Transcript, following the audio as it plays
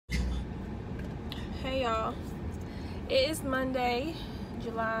Hey y'all, it is Monday,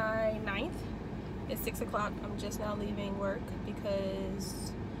 July 9th. It's 6 o'clock. I'm just now leaving work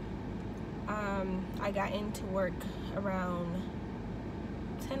because I got into work around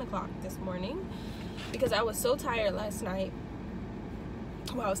 10 o'clock this morning because I was so tired last night.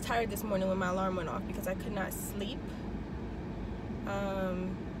 Well, I was tired this morning when my alarm went off because I could not sleep.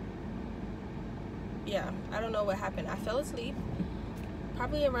 Yeah, I don't know what happened. I fell asleep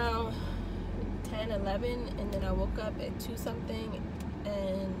probably around 10, 11, and then I woke up at 2 something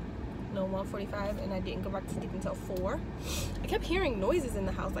and 1:45, and I didn't go back to sleep until 4. I kept hearing noises in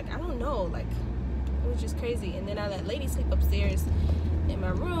the house, like I don't know, like it was just crazy. And then I let Lady sleep upstairs in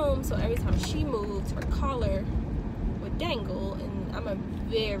my room, so every time she moved, her collar would dangle, and I'm a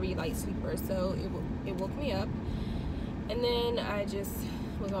very light sleeper, so it woke me up. And then I just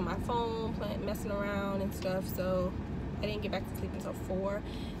was on my phone messing around and stuff, so I didn't get back to sleep until 4.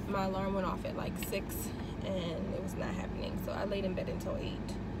 My alarm went off at like 6 and it was not happening, so I laid in bed until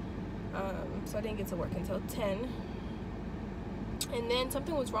 8. So I didn't get to work until 10. And then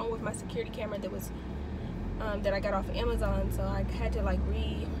something was wrong with my security camera that was that I got off Amazon, so I had to like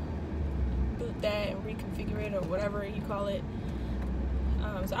reboot that and reconfigure it, or whatever you call it.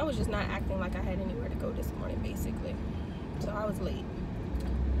 So I was just not acting like I had anywhere to go this morning, basically. So I was late.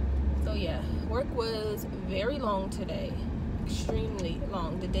 So yeah, work was very long today, extremely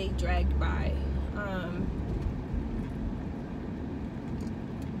long. The day dragged by.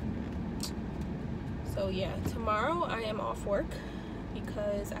 So yeah, tomorrow I am off work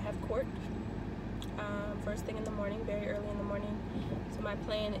because I have court first thing in the morning, very early in the morning. So my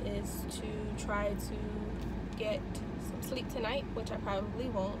plan is to try to get some sleep tonight, which I probably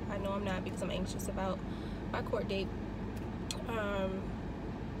won't. I know I'm not, because I'm anxious about my court date.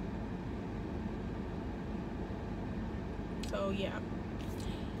 So yeah,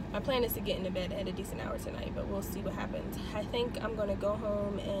 my plan is to get into bed at a decent hour tonight, but we'll see what happens. I think I'm gonna go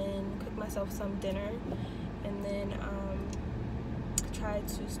home and cook myself some dinner, and then try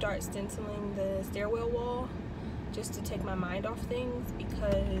to start stenciling the stairwell wall just to take my mind off things,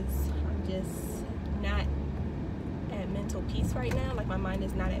 because I'm just not at mental peace right now. Like, my mind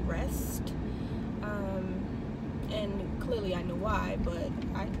is not at rest, and clearly I know why, but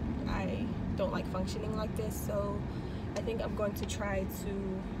I don't like functioning like this. So I think I'm going to try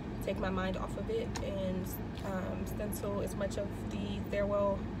to take my mind off of it and stencil as much of the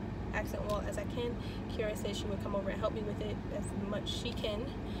stairwell accent wall as I can. Kira said she would come over and help me with it as much as she can,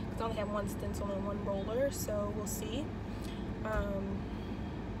 because I only have one stencil and one roller, so we'll see.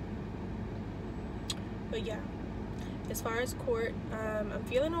 But yeah, as far as court, I'm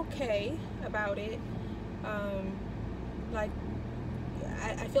feeling okay about it. Like,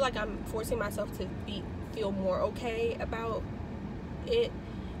 I feel like I'm forcing myself to feel more okay about it,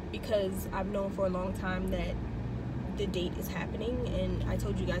 because I've known for a long time that the date is happening, and I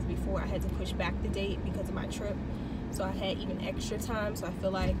told you guys before I had to push back the date because of my trip, so I had even extra time. So I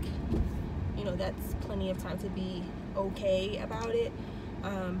feel like, you know, that's plenty of time to be okay about it.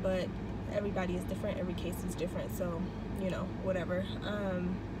 But everybody is different, every case is different, so you know, whatever.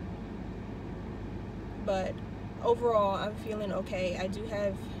 But overall, I'm feeling okay. I do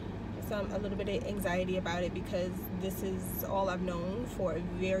have a little bit of anxiety about it, because this is all I've known for a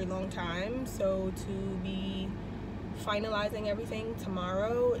very long time. So to be finalizing everything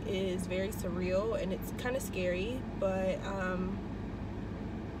tomorrow is very surreal, and it's kind of scary. But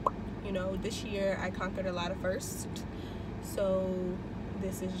you know, this year I conquered a lot of firsts, so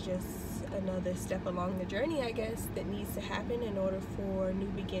this is just another step along the journey, I guess, that needs to happen in order for new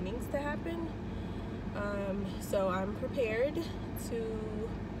beginnings to happen. So I'm prepared to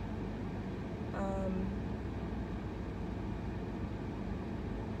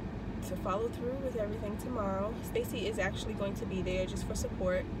follow through with everything tomorrow. Stacy is actually going to be there just for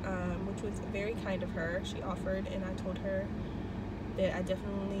support, which was very kind of her. She offered, and I told her that I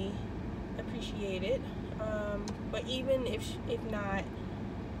definitely appreciate it. But even if not,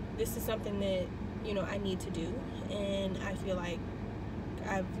 this is something that, you know, I need to do, and I feel like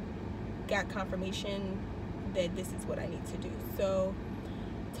I've got confirmation that this is what I need to do. So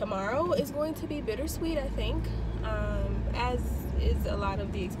tomorrow is going to be bittersweet, I think, as is a lot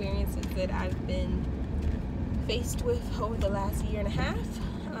of the experiences that I've been faced with over the last year and a half.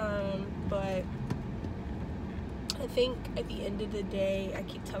 But I think at the end of the day, I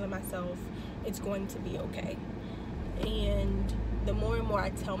keep telling myself it's going to be okay. And the more and more I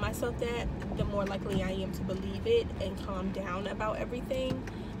tell myself that, the more likely I am to believe it and calm down about everything.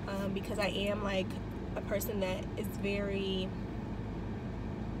 Because I am like a person that is very,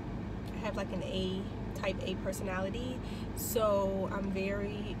 I have like an A type A personality, so I'm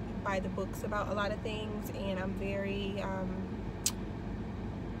very by the books about a lot of things, and I'm very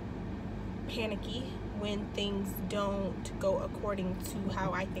panicky when things don't go according to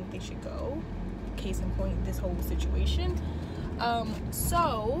how I think they should go. Case in point, this whole situation.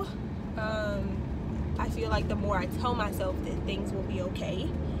 I feel like the more I tell myself that things will be okay,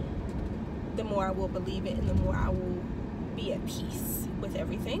 the more I will believe it, and the more I will be at peace with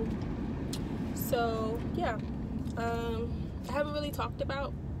everything. So yeah, I haven't really talked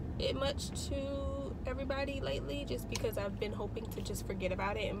about it much to everybody lately, just because I've been hoping to just forget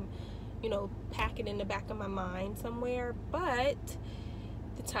about it and, you know, pack it in the back of my mind somewhere. But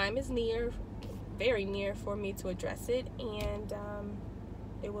the time is near, very near, for me to address it, and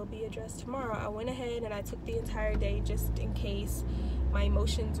it will be addressed tomorrow. I went ahead and I took the entire day just in case my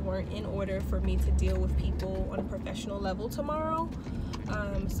emotions weren't in order for me to deal with people on a professional level tomorrow.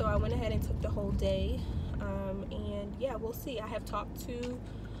 So I went ahead and took the whole day, and yeah, we'll see. I have talked to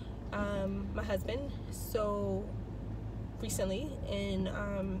my husband so recently, and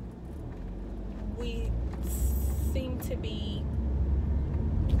we seem to be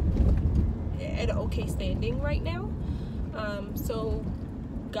at an okay standing right now. So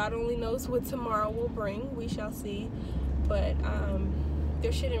God only knows what tomorrow will bring. We shall see. But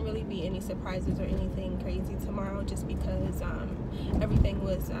there shouldn't really be any surprises or anything crazy tomorrow, just because everything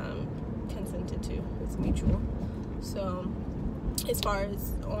was consented to. It's mutual. So as far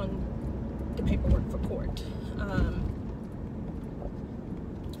as on the paperwork for court.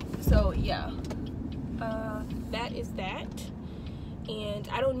 So yeah, that is that. And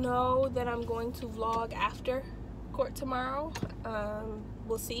I don't know that I'm going to vlog after court tomorrow.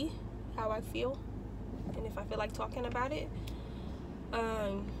 We'll see how I feel and if I feel like talking about it.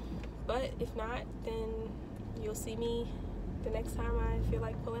 But if not, then you'll see me the next time I feel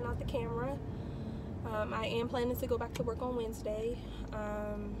like pulling out the camera. I am planning to go back to work on Wednesday.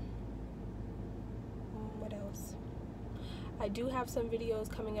 What else? I do have some videos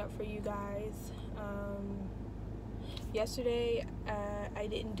coming up for you guys. Yesterday I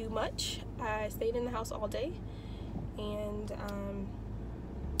didn't do much. I stayed in the house all day, and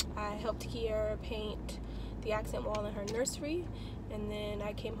I helped Kiara paint the accent wall in her nursery, and then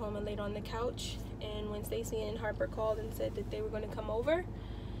I came home and laid on the couch. And when Stacy and Harper called and said that they were going to come over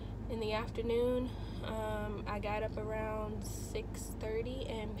in the afternoon, I got up around 6:30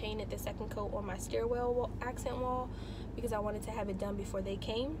 and painted the second coat on my stairwell accent wall, because I wanted to have it done before they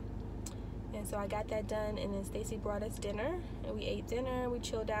came. And so I got that done, and then Stacy brought us dinner, and we ate dinner, we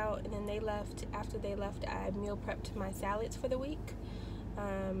chilled out, and then they left. After they left, I meal prepped my salads for the week,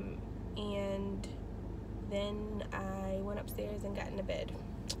 and then I went upstairs and got into bed.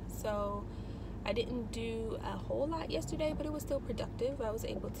 So I didn't do a whole lot yesterday, but it was still productive. I was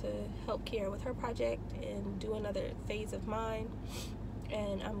able to help Kiara with her project and do another phase of mine,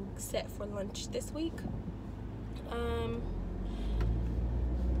 and I'm set for lunch this week.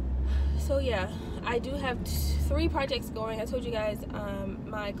 So yeah, I do have 3 projects going. I told you guys,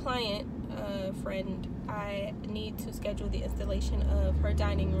 my client friend, I need to schedule the installation of her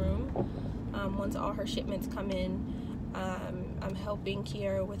dining room once all her shipments come in. I'm helping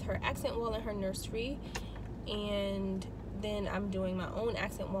Kiara with her accent wall in her nursery, and then I'm doing my own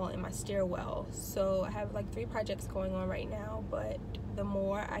accent wall in my stairwell. So I have like 3 projects going on right now, but the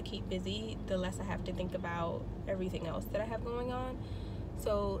more I keep busy, the less I have to think about everything else that I have going on.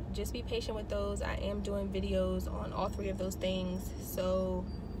 So just be patient with those. I am doing videos on all 3 of those things. So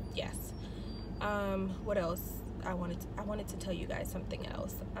yes. What else? I wanted to tell you guys something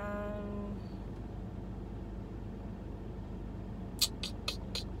else. I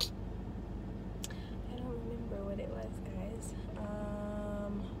don't remember what it was, guys.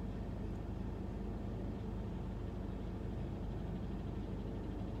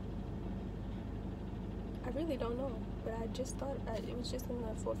 I really don't know, but I just thought it was just in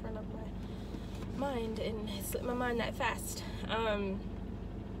the forefront of my mind, and it slipped my mind that fast. I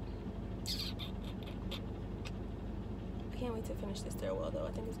can't wait to finish the stairwell though.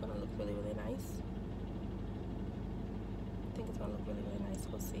 I think it's gonna look really, really nice.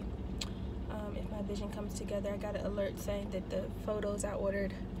 We'll see. If my vision comes together. I got an alert saying that the photos I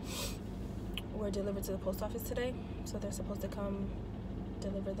ordered were delivered to the post office today, so they're supposed to come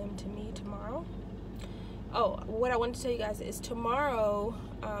deliver them to me tomorrow. Oh, what I wanted to tell you guys is tomorrow,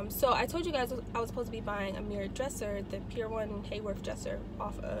 so I told you guys I was supposed to be buying a mirrored dresser, the Pier 1 Hayworth dresser,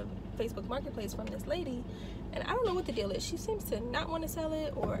 off of Facebook Marketplace from this lady, and I don't know what the deal is. She seems to not want to sell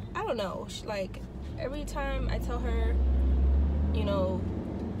it, or I don't know. Like, every time I tell her, you know,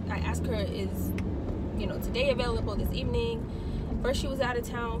 I ask her, is, you know, today available, this evening, first she was out of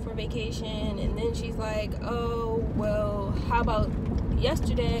town for vacation, and then she's like, oh, well, how about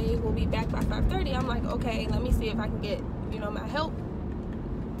yesterday? We'll be back by 5:30. I'm like, okay, let me see if I can get, you know, my help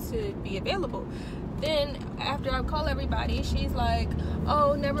to be available. Then after I call everybody, she's like,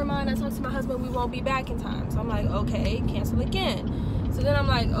 oh, never mind, I talked to my husband, we won't be back in time. So I'm like, okay, cancel again. So then I'm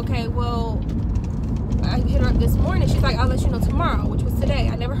like, okay, well, I hit her up this morning. She's like, I'll let you know tomorrow, which was today.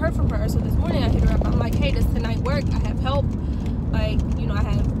 I never heard from her. So this morning I hit her up. I'm like, hey, does tonight work? I have help. Like, you know, I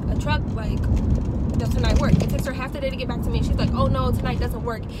have a truck. Like, does tonight work? It takes her half the day to get back to me. She's like, oh no, tonight doesn't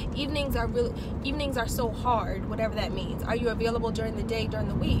work. Evenings are so hard, whatever that means. Are you available during the day, during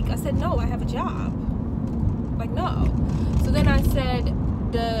the week? I said, no, I have a job. Like, no. So then I said,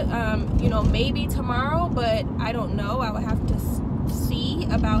 you know, maybe tomorrow, but I don't know. I would have to see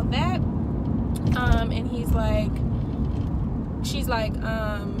about that. And she's like,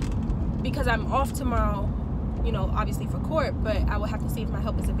 because I'm off tomorrow, you know, obviously for court, but I will have to see if my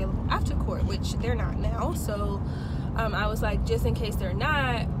help is available after court, which they're not now. So I was like, just in case they're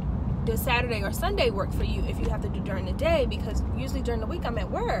not, does Saturday or Sunday work for you if you have to do during the day? Because usually during the week I'm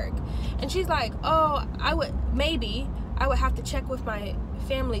at work. And she's like, oh, I would have to check with my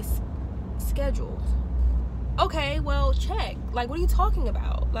family's schedules. Okay, well, check. Like, what are you talking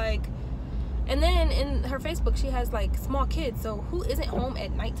about? Like, and then in her Facebook, she has like small kids. So who isn't home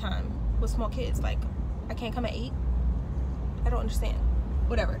at nighttime with small kids? Like, I can't come at 8? I don't understand.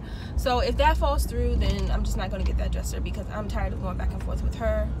 Whatever. So if that falls through, then I'm just not going to get that dresser, because I'm tired of going back and forth with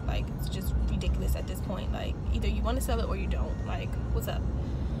her. Like, it's just ridiculous at this point. Like, either you want to sell it or you don't. Like, what's up?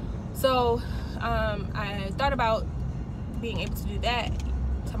 So I thought about being able to do that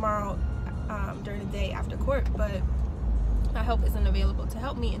tomorrow during the day after court, but my help isn't available to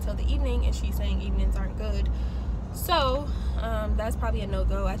help me until the evening, and she's saying evenings aren't good. So that's probably a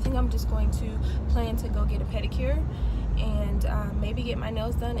no-go. I think I'm just going to plan to go get a pedicure and maybe get my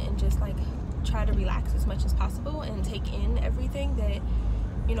nails done and just like try to relax as much as possible and take in everything that,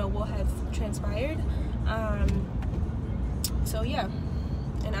 you know, will have transpired. So yeah,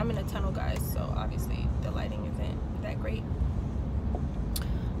 and I'm in a tunnel, guys, so obviously the lighting isn't that great.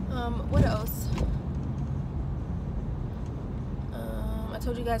 What else? I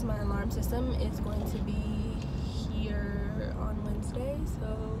told you guys my alarm system is going to be here on Wednesday,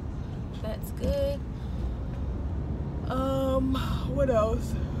 so that's good. What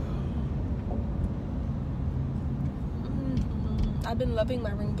else? I've been loving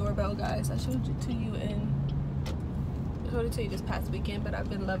my Ring doorbell, guys. I showed it to you this past weekend, but I've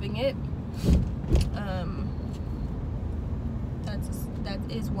been loving it. That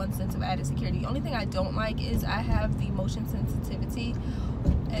is one sense of added security. The only thing I don't like is I have the motion sensitivity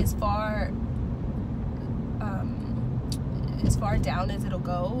as far down as it'll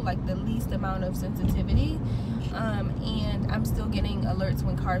go, like the least amount of sensitivity, and I'm still getting alerts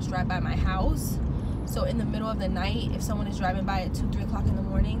when cars drive by my house. So in the middle of the night, if someone is driving by at 2-3 o'clock in the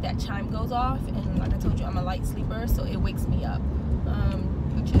morning, that chime goes off, and like I told you, I'm a light sleeper, so it wakes me up,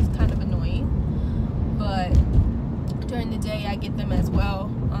 which is kind of annoying. But during the day I get them as well.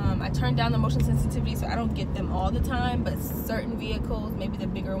 I turn down the motion sensitivity so I don't get them all the time, but certain vehicles, maybe the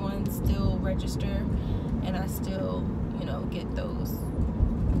bigger ones, still register, and I still, you know, get those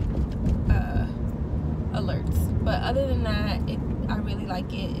alerts. But other than that, I really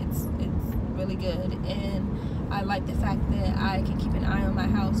like it. It's really good, and I like the fact that I can keep an eye on my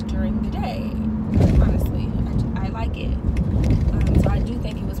house during the day. Honestly, I like it. So I do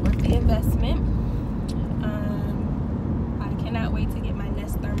think it was worth the investment. I cannot wait to get my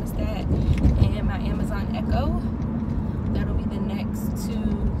Nest thermostat and my Amazon Echo. That'll be the next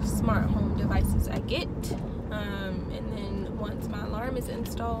 2 smart home devices I get. And then once my alarm is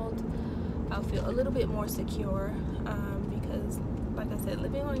installed, I'll feel a little bit more secure, because like I said,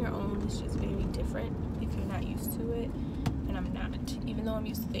 living on your own is just very different if you're not used to it, and I'm not. Even though I'm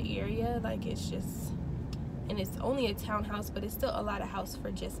used to the area, like, it's just, and it's only a townhouse, but it's still a lot of house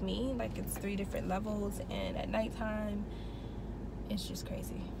for just me. Like, it's 3 different levels, and at nighttime it's just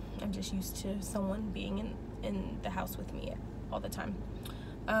crazy. I'm just used to someone being in the house with me all the time.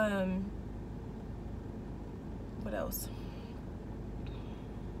 What else?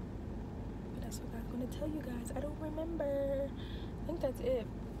 What else was I going to tell you guys? I don't remember. I think that's it.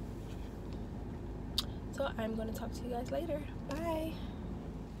 So I'm going to talk to you guys later. Bye.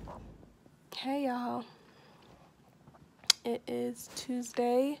 Hey, y'all. It is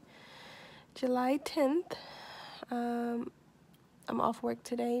Tuesday, July 10th. I'm off work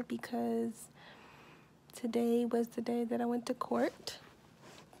today because today was the day that I went to court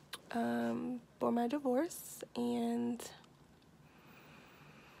for my divorce, and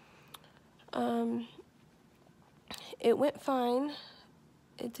it went fine.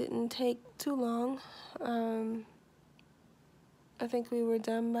 It didn't take too long. I think we were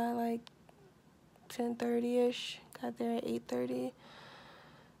done by like 10:30ish. Got there at 8:30.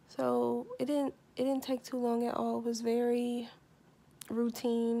 So it didn't take too long at all. It was very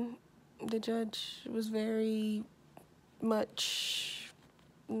routine. The judge was very much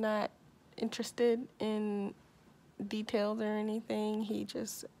not interested in details or anything. He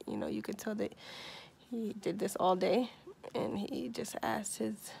just, you could tell that he did this all day, and he just asked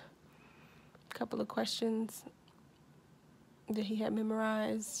his couple of questions that he had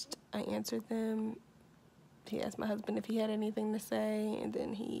memorized. I answered them. He asked my husband if he had anything to say, and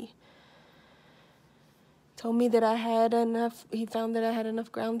then he told me that he found that I had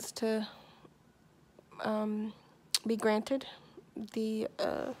enough grounds to be granted the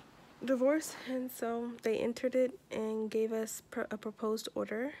divorce, and so they entered it and gave us a proposed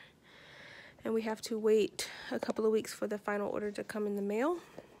order, and we have to wait a couple of weeks for the final order to come in the mail.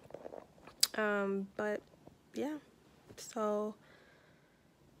 But yeah, so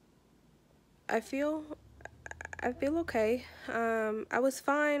I feel okay. I was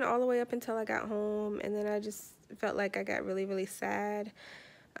fine all the way up until I got home, and then I just felt like I got really, really sad.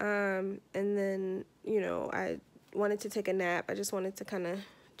 And then, I wanted to take a nap. I just wanted to kind of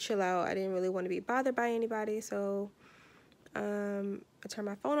chill out. I didn't really want to be bothered by anybody, so I turned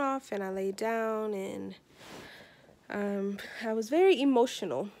my phone off and I laid down, and I was very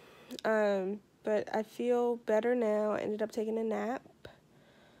emotional. But I feel better now. I ended up taking a nap.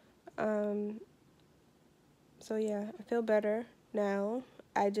 So yeah, I feel better now.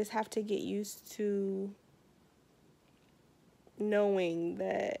 I just have to get used to knowing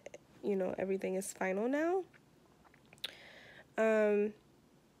that, everything is final now.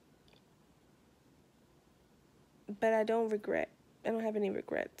 But I don't have any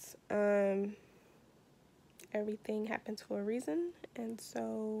regrets. Everything happens for a reason, and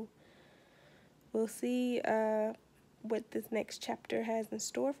so we'll see what this next chapter has in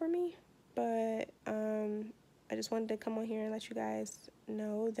store for me. But I just wanted to come on here and let you guys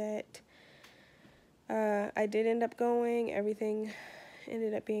know that I did end up going. Everything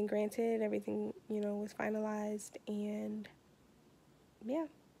ended up being granted. Everything, was finalized, and yeah,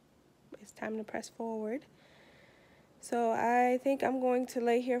 it's time to press forward. So I think I'm going to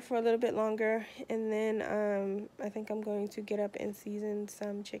lay here for a little bit longer, and then I think I'm going to get up and season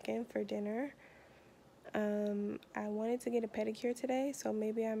some chicken for dinner. I wanted to get a pedicure today, so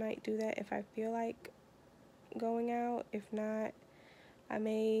maybe I might do that if I feel like going out. If not, I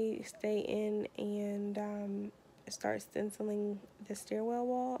may stay in and start stenciling the stairwell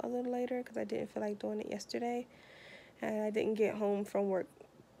wall a little later, because I didn't feel like doing it yesterday, and I didn't get home from work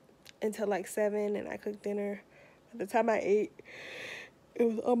until like 7, and I cooked dinner. By the time I ate, it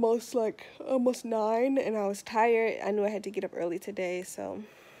was almost 9, and I was tired. I knew I had to get up early today, so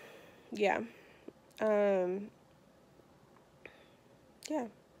yeah. Yeah.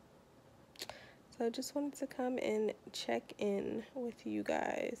 So I just wanted to come and check in with you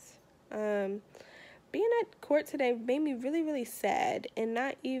guys. Being at court today made me really, really sad, and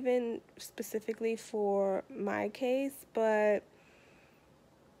not even specifically for my case, but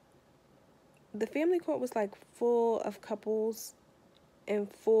the family court was like full of couples and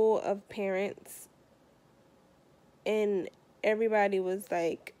full of parents, and everybody was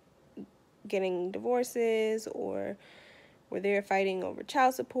like getting divorces or were there fighting over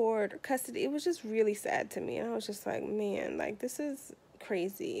child support or custody. It was just really sad to me, and I was just like, man, like, this is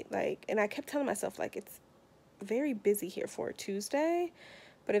crazy. Like, and I kept telling myself, like, it's very busy here for a Tuesday,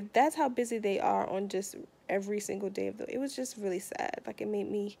 but if that's how busy they are on just every single day of it was just really sad. Like, it made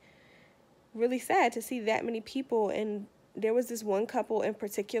me really sad to see that many people. And there was this one couple in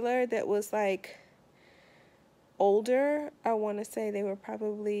particular that was like older. I want to say they were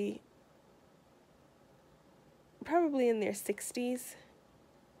probably in their 60s,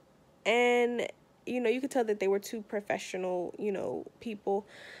 and you could tell that they were two professional people,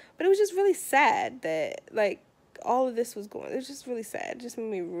 but it was just really sad that like all of this was going. It was just really sad. It just made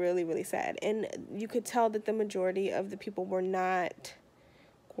me really, really sad. And you could tell that the majority of the people were not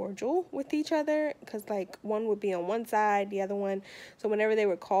cordial with each other, because like one would be on one side, the other one. So whenever they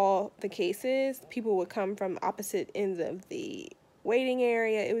would call the cases, people would come from opposite ends of the waiting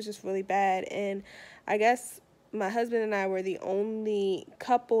area. It was just really bad. And I guess my husband and I were the only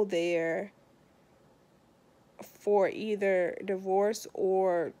couple there for either divorce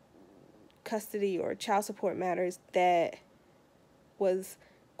or custody or child support matters that was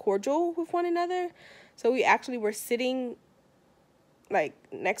cordial with one another. So we actually were sitting like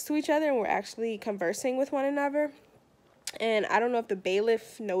next to each other, and we're actually conversing with one another. And I don't know if the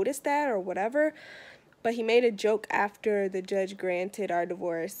bailiff noticed that or whatever, But he made a joke after the judge granted our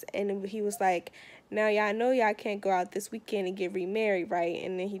divorce, and he was like, now y'all know y'all can't go out this weekend and get remarried, right?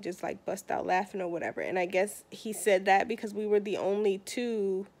 And then he just like bust out laughing or whatever. And I guess he said that because we were the only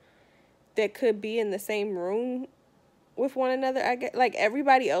two that could be in the same room with one another. I guess like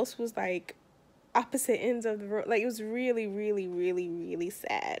everybody else was like opposite ends of the room. Like it was really, really, really, really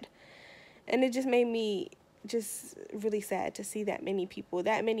sad. And it just made me just really sad to see that many people,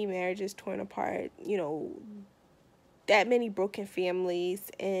 that many marriages torn apart, you know, that many broken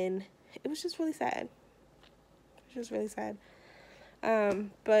families, and it was just really sad. It was just really sad.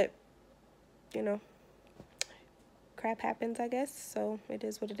 But, you know, crap happens, I guess, so it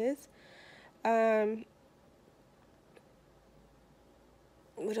is what it is.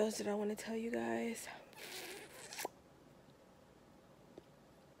 What else did I want to tell you guys?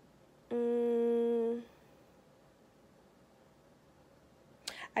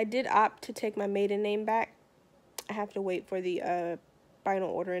 I did opt to take my maiden name back. I have to wait for the final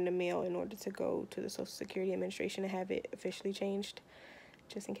order in the mail in order to go to the Social Security Administration and have it officially changed,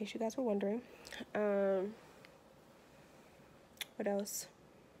 just in case you guys were wondering. What else?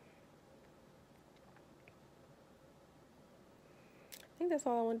 I think that's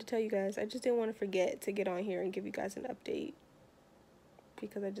all I wanted to tell you guys. I just didn't want to forget to get on here and give you guys an update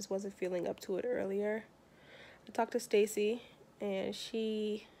because I just wasn't feeling up to it earlier. I talked to Stacy, and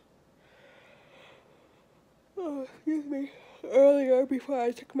she, earlier before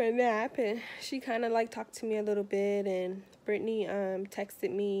I took my nap, and she kind of like talked to me a little bit, and Brittany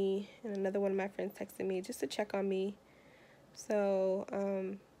texted me, and another one of my friends texted me just to check on me. So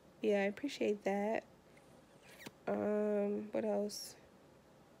yeah, I appreciate that. What else?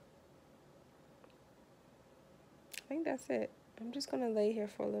 I think that's it. I'm just gonna lay here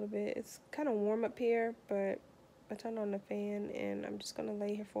for a little bit. It's kind of warm up here, but I turned on the fan, and I'm just gonna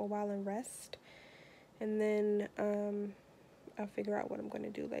lay here for a while and rest, and then I'll figure out what I'm gonna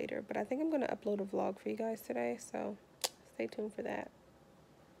do later. But I think I'm gonna upload a vlog for you guys today, so stay tuned for that.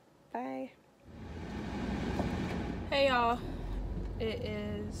 Bye. Hey y'all, it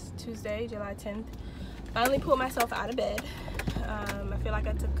is Tuesday, July 10th. Finally pulled myself out of bed. I feel like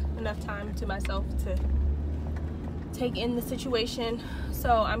I took enough time to myself to take in the situation. So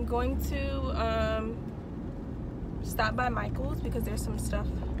I'm going to stop by Michael's because there's some stuff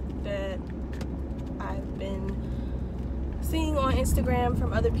that I've been seeing on Instagram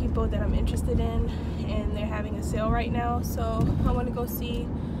from other people that I'm interested in, and they're having a sale right now. So I want to go see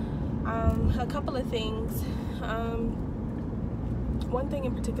a couple of things. One thing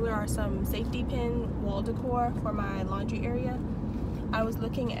in particular are some safety pin wall decor for my laundry area. I was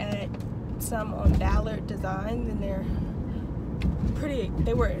looking at some on Ballard Designs, and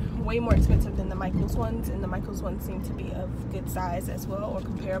they were way more expensive than the Michael's ones, and the Michael's ones seem to be of good size as well, or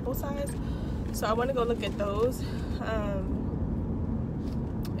comparable size. So I want to go look at those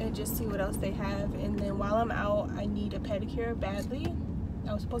and just see what else they have. And then while I'm out, I need a pedicure badly.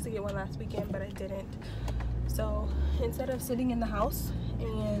 I was supposed to get one last weekend, but I didn't. So instead of sitting in the house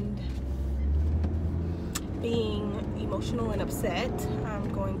and being emotional and upset, I'm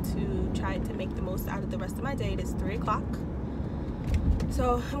going to try to make the most out of the rest of my day. It is 3 o'clock.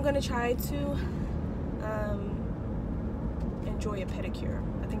 So I'm going to try to enjoy a pedicure.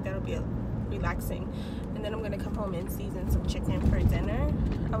 I think that'll be relaxing. And then I'm going to come home and season some chicken for dinner.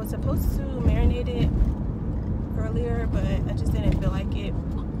 I was supposed to marinate it earlier, but I just didn't feel like it.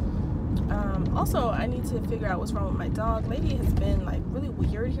 Also, I need to figure out what's wrong with my dog. Lady has been like really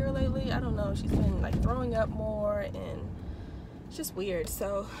weird here lately. I don't know. She's been like throwing up more, and it's just weird.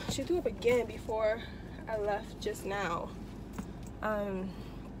 So she threw up again before I left just now. And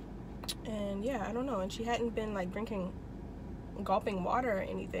yeah, I don't know. And she hadn't been like gulping water or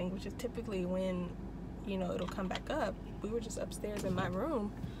anything, which is typically when, you know, it'll come back up. We were just upstairs in my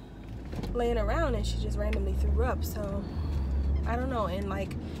room laying around, and she just randomly threw up. So I don't know. And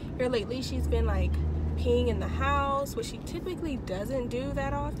like here lately, she's been like peeing in the house, which she typically doesn't do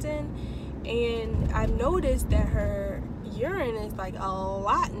that often. And I've noticed that her urine is like a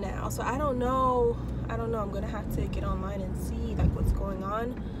lot now. So I don't know. I'm gonna have to get online and see like what's going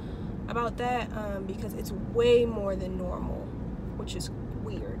on about that, because it's way more than normal, which is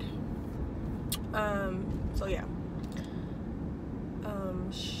weird. So yeah.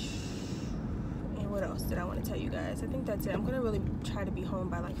 And what else did I want to tell you guys? I think that's it. I'm gonna really try to be home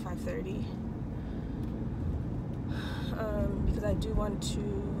by like 5:30, because I do want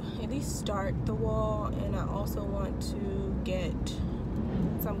to at least start the wall, and I also want to get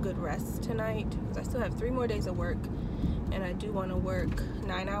some good rest tonight because I still have 3 more days of work, and I do want to work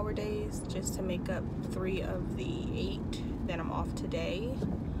 9-hour days just to make up 3 of the 8 that I'm off today.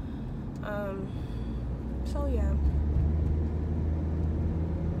 So yeah,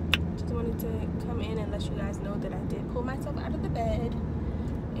 just wanted to come in and let you guys know that I did pull myself out of the bed,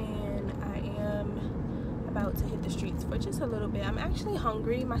 and I am about to hit the streets for just a little bit. I'm actually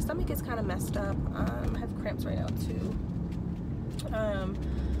hungry. My stomach is kind of messed up. I have cramps right now too.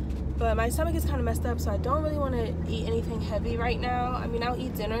 But my stomach is kind of messed up, so I don't really want to eat anything heavy right now. I mean, I'll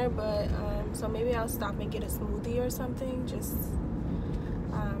eat dinner, but so maybe I'll stop and get a smoothie or something. Just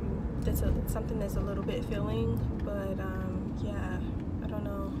something that's a little bit filling. But yeah, I don't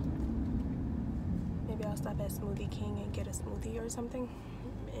know. Maybe I'll stop at Smoothie King and get a smoothie or something,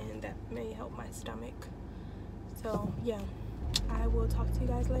 and that may help my stomach. So yeah, I will talk to you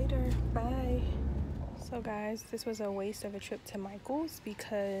guys later. Bye. So guys, this was a waste of a trip to Michael's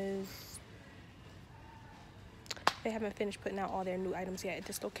because they haven't finished putting out all their new items yet at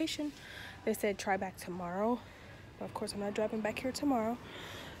this location. They said try back tomorrow, but of course I'm not driving back here tomorrow.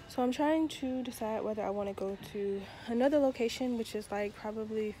 So I'm trying to decide whether I want to go to another location, which is like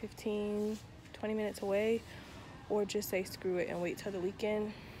probably 15-20 minutes away, or just say screw it and wait till the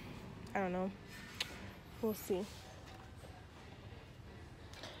weekend. I don't know. We'll see.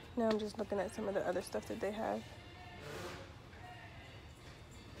 Now I'm just looking at some of the other stuff that they have.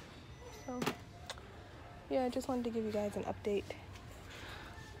 So yeah, I just wanted to give you guys an update.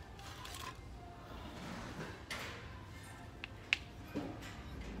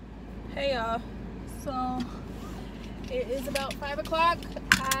 Hey y'all, so it is about 5 o'clock.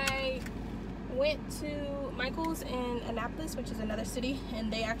 I went to Michael's in Annapolis, which is another city,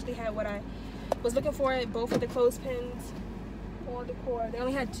 and they actually had what I was looking for, both of the clothespins, wall decor. They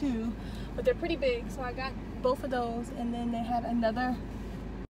only had 2, but they're pretty big, so I got both of those. And then they had another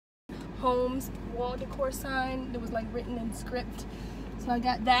Homes wall decor sign that was like written in script, so I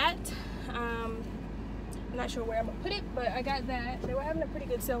got that. I'm not sure where I'm gonna put it, but I got that. They were having a pretty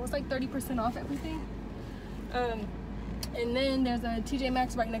good sale. It was like 30% off everything. And then there's a TJ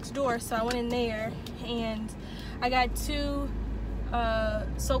Maxx right next door, so I went in there and I got 2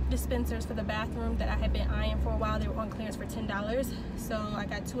 soap dispensers for the bathroom that I had been eyeing for a while. They were on clearance for $10, so I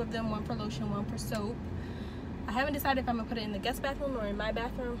got 2 of them, one for lotion, one for soap. I haven't decided if I'm gonna put it in the guest bathroom or in my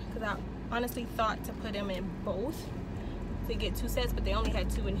bathroom, because I honestly thought to put them in both to get 2 sets, but they only had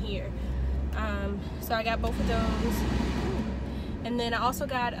 2 in here. So I got both of those. And then I also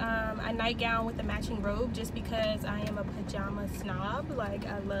got a nightgown with a matching robe, just because I am a pajama snob. Like,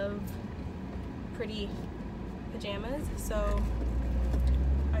 I love pretty pajamas, so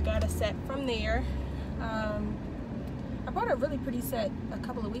I got a set from there. I bought a really pretty set a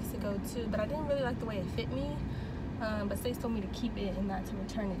couple of weeks ago too, but I didn't really like the way it fit me. But Stace told me to keep it and not to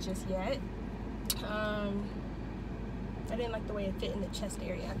return it just yet. I didn't like the way it fit in the chest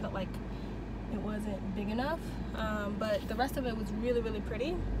area. I felt like it wasn't big enough, but the rest of it was really, really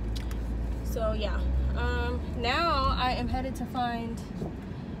pretty. So yeah, now I am headed to find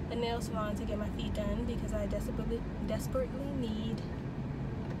a nail salon to get my feet done, because I desperately need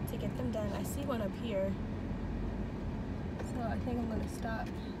to get them done. I see one up here, so I think I'm gonna stop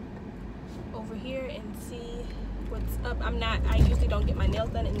over here and see what's up. I usually don't get my nails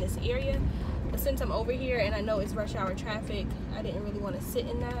done in this area, but since I'm over here and I know it's rush hour traffic, I didn't really want to sit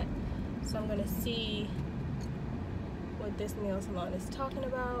in that. So I'm gonna see what this nail salon is talking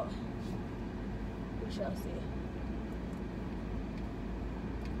about. We shall see.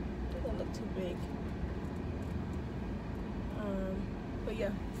 It doesn't look too big. But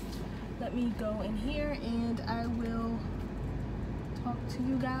yeah, let me go in here and I will talk to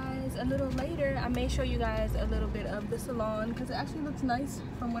you guys a little later. I may show you guys a little bit of the salon, because it actually looks nice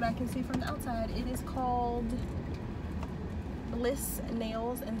from what I can see from the outside. It is called Bliss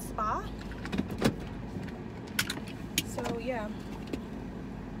Nails and Spa. So yeah,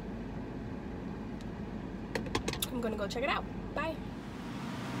 I'm gonna go check it out. Bye.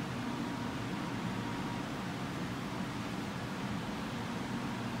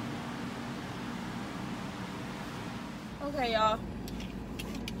 Okay y'all,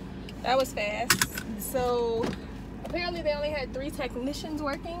 that was fast. So apparently they only had 3 technicians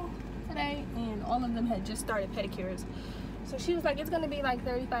working today, and all of them had just started pedicures. So she was like, it's gonna be like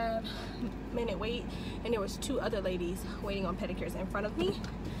 35-minute wait, and there was 2 other ladies waiting on pedicures in front of me.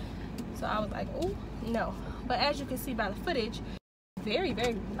 So I was like, oh no. But as you can see by the footage, very,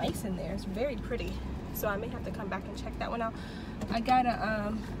 very nice in there. It's very pretty. So I may have to come back and check that one out. I got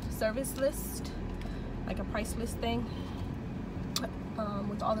a service list, like a price list thing,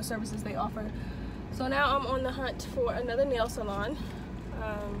 with all the services they offer. So now I'm on the hunt for another nail salon.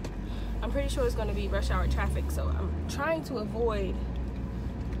 I'm pretty sure it's going to be rush hour traffic, so I'm trying to avoid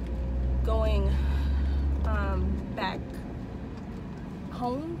going back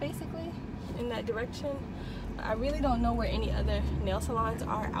home, basically. in that direction. I really don't know where any other nail salons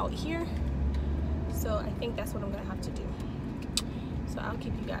are out here, so I think that's what I'm gonna have to do. So I'll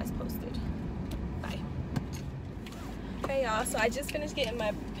keep you guys posted. Bye. Hey y'all, so I just finished getting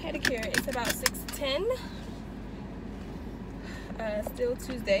my pedicure. It's about 6:10. Still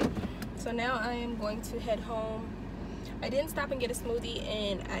Tuesday. So now I am going to head home. I didn't stop and get a smoothie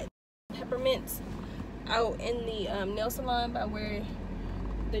and I peppermints out in the nail salon by where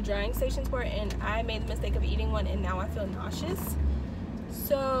the drying stations were, and I made the mistake of eating one and now I feel nauseous.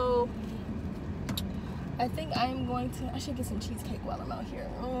 So I think I'm going to, I should get some cheesecake while I'm out here.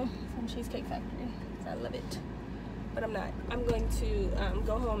 From Cheesecake Factory. I love it. But I'm not. I'm going to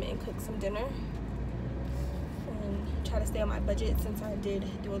go home and cook some dinner and try to stay on my budget since I did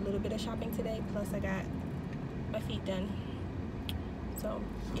do a little bit of shopping today. Plus I got my feet done. So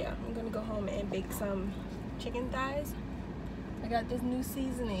yeah, I'm gonna go home and bake some chicken thighs. I got this new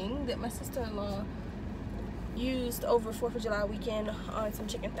seasoning that my sister-in-law used over 4th of July weekend on some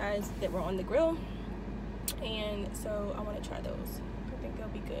chicken thighs that were on the grill. And so I want to try those. I think they'll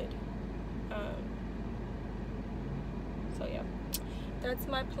be good. So yeah, that's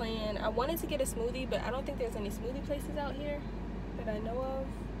my plan. I wanted to get a smoothie, but I don't think there's any smoothie places out here that I know of.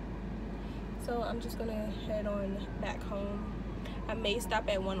 So I'm just gonna head on back home. I may stop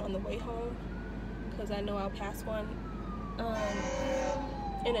at one on the way home because I know I'll pass one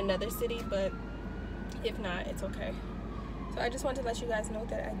in another city, but if not, it's okay. So I just wanted to let you guys know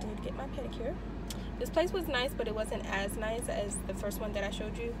that I did get my pedicure. This place was nice, but it wasn't as nice as the first one that I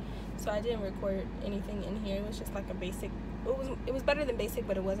showed you, so I didn't record anything in here. It was just like a basic, it was better than basic,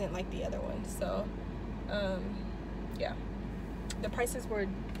 but it wasn't like the other one. So yeah, the prices were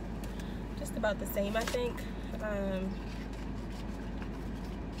just about the same, I think.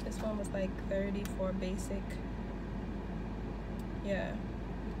 This one was like $30 for basic, yeah,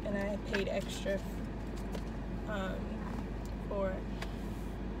 and I paid extra for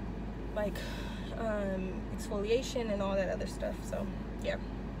like exfoliation and all that other stuff. So yeah,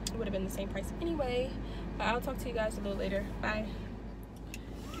 it would have been the same price anyway. But I'll talk to you guys a little later. Bye.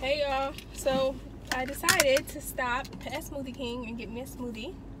 Hey y'all, so I decided to stop at Smoothie King and get me a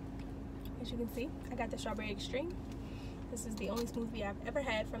smoothie. As you can see, I got the strawberry extreme. This is the only smoothie I've ever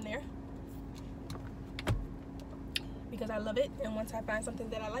had from there because I love it, and once I find something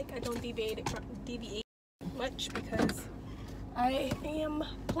that I like, I don't deviate much because I am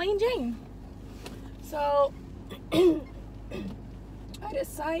plain Jane. So I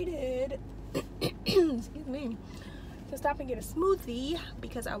decided excuse me, to stop and get a smoothie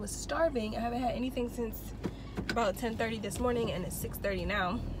because I was starving. I haven't had anything since about 10:30 this morning, and it's 6:30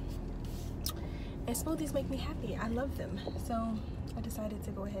 now. And smoothies make me happy. I love them. So I decided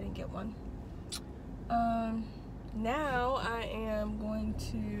to go ahead and get one. Now I am going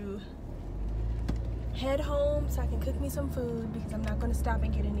to head home so I can cook me some food because I'm not going to stop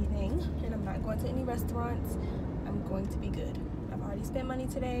and get anything, and I'm not going to any restaurants. I'm going to be good. I've already spent money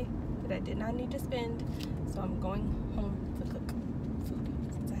today that I did not need to spend, so I'm going home to cook food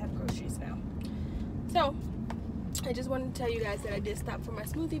since I have groceries now. So I just wanted to tell you guys that I did stop for my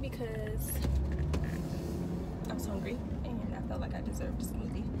smoothie because I was hungry and I felt like I deserved a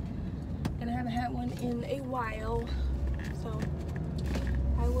smoothie, and I haven't had one in a while. So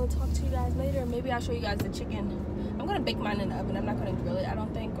I will talk to you guys later. Maybe I'll show you guys the chicken. I'm gonna bake mine in the oven. I'm not gonna grill it, I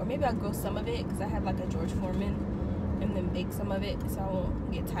don't think. Or maybe I'll grill some of it because I have like a George Foreman, and then bake some of it so I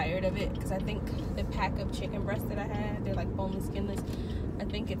won't get tired of it. Because I think the pack of chicken breasts that I had, they're like boneless, skinless. I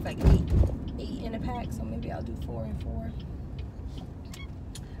think it's like eight in a pack, so maybe I'll do 4 and 4.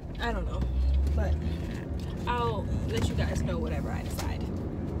 I don't know, but I'll let you guys know whatever I decide.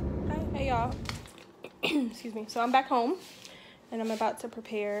 Hi, hey y'all. Excuse me. So I'm back home and I'm about to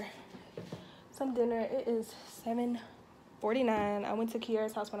prepare some dinner. It is 7:49. I went to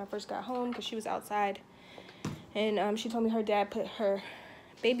Kiara's house when I first got home because she was outside, and she told me her dad put her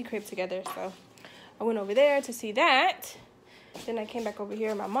baby crib together, so I went over there to see that. Then I came back over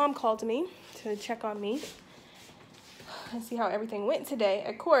here. My mom called me to check on me and see how everything went today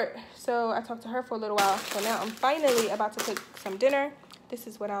at court. So I talked to her for a little while. So now I'm finally about to cook some dinner. This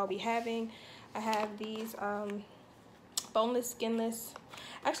is what I'll be having. I have these boneless, skinless.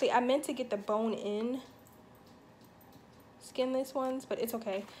 Actually, I meant to get the bone-in skinless ones, but it's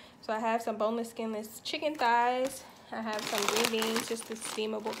okay. So I have some boneless, skinless chicken thighs. I have some green beans, just the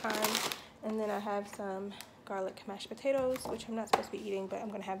steamable kind. And then I have some garlic mashed potatoes, which I'm not supposed to be eating, but I'm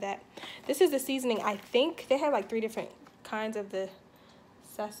gonna have that. This is the seasoning. I think they have like 3 different kinds of the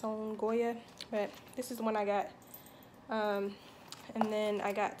Sazón Goya, but this is the one I got. And then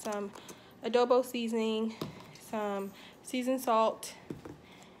I got some adobo seasoning, some seasoned salt,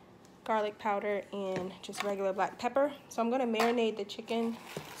 garlic powder, and just regular black pepper. So I'm gonna marinate the chicken,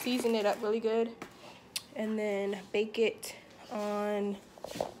 season it up really good, and then bake it on,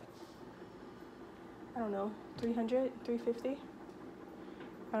 I don't know, 300, 350?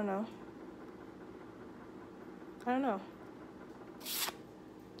 I don't know.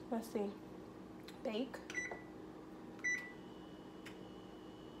 Let's see. Bake.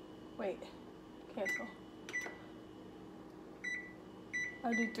 Wait, cancel.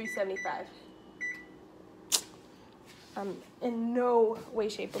 I'll do 375. I'm in no way,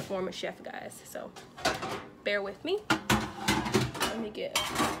 shape, or form a chef, guys, so bear with me. Let me get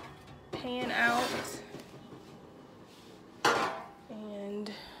a pan out. And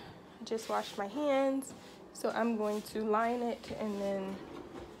I just washed my hands, so I'm going to line it and then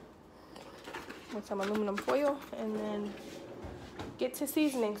with some aluminum foil and then get to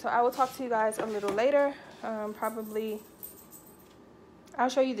seasoning. So I will talk to you guys a little later. Probably I'll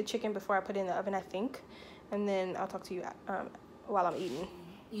show you the chicken before I put it in the oven, I think, and then I'll talk to you while I'm eating.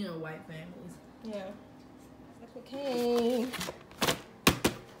 You know, white families. Yeah. Okay.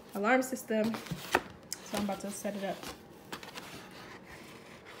 Alarm system. So I'm about to set it up.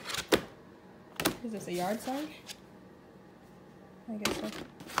 Is this a yard sign? I guess so.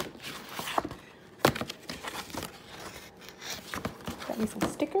 Got me some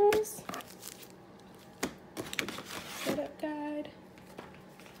stickers. Setup guide.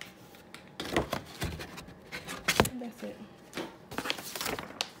 And that's it.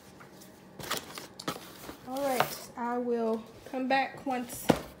 All right, I will come back once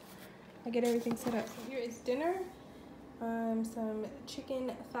I get everything set up. So here is dinner. Some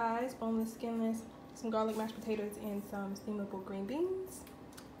chicken thighs, boneless, skinless, some garlic mashed potatoes, and some steamable green beans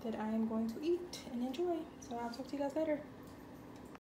that I am going to eat and enjoy. So I'll talk to you guys later.